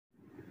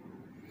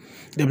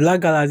The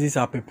Black Galaxies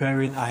are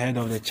preparing ahead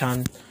of the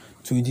CHAN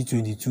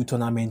 2022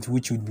 tournament,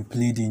 which will be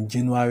played in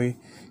January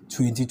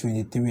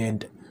 2023.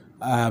 And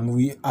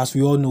as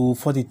we all know,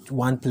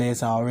 41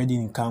 players are already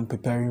in camp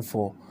preparing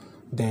for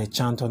the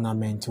CHAN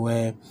tournament,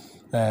 where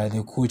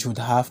the coach would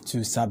have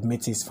to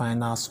submit his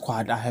final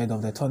squad ahead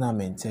of the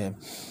tournament.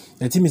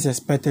 The team is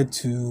expected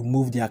to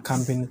move their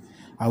camping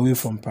away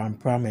from Pram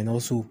Pram and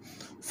also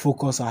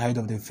focus ahead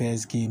of the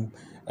first game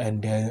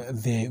and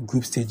the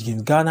group stage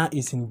games. Ghana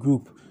is in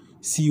Group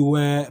C,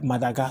 where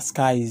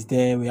Madagascar is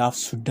there. We have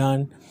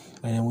Sudan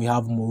and then we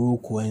have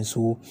Morocco, and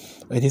so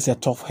it is a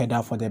tough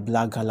header for the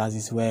Black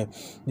Galaxies, where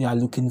they are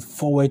looking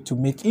forward to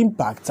make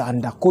impact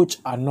under coach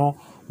Arno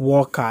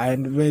Walker.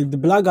 And when the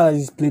Black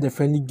Galaxies played a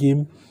friendly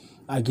game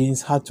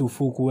against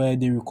Hatofok, where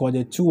they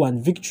recorded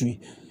 2-1 victory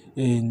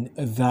in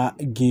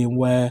that game,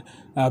 where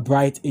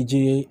Bright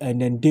AJ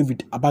and then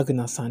David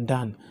Abagana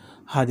Sandan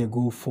had a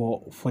goal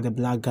for the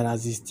Black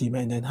Galaxies team.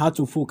 And then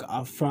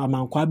Hatofok from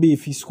Ankwabe,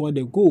 if he scored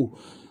a goal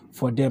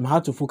for them.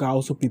 Hatofok are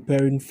also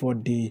preparing for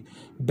the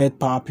Bet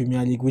Power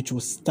Premier League, which will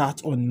start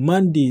on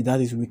Monday,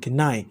 that is week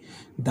 9.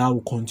 That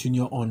will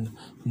continue on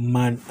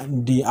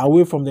Monday.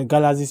 Away from the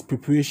Galaxies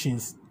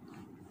preparations,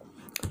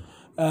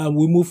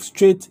 we move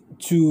straight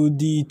to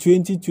the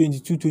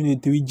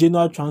 2022-23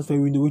 January transfer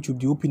window, which will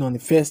be open on the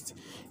 1st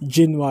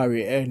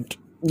January, and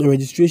the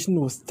registration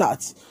will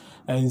start.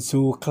 And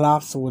so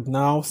clubs would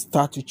now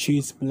start to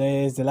chase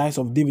players. The likes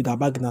of David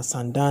Abagna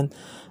Sandan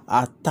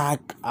are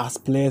tagged as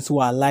players who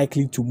are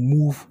likely to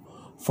move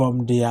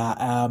from their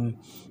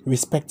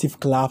respective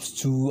clubs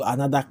to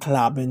another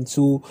club. And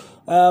so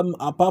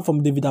apart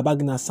from David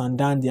Abagna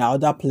Sandan, there are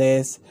other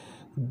players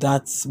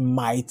that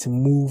might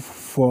move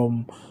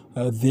from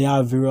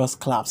their various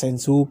clubs. And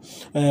so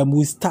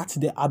we start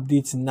the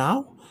updates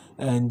now,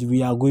 and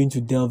we are going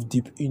to delve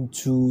deep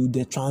into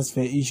the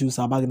transfer issues.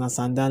 Abagna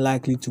Sandan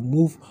likely to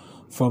move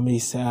from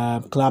his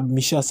club.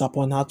 Michel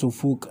Sapon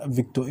Hatofok,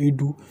 Victor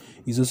Edu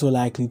is also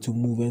likely to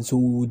move, and so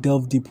we'll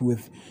delve deep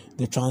with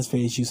the transfer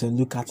issues and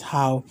look at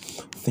how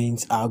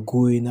things are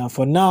going. Now,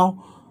 for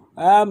now,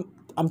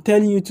 I'm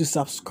telling you to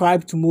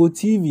subscribe to Mo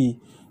TV.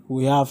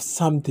 We have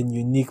something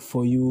unique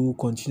for you.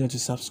 Continue to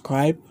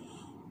subscribe.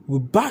 We're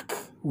back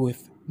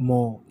with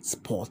more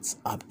sports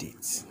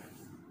updates.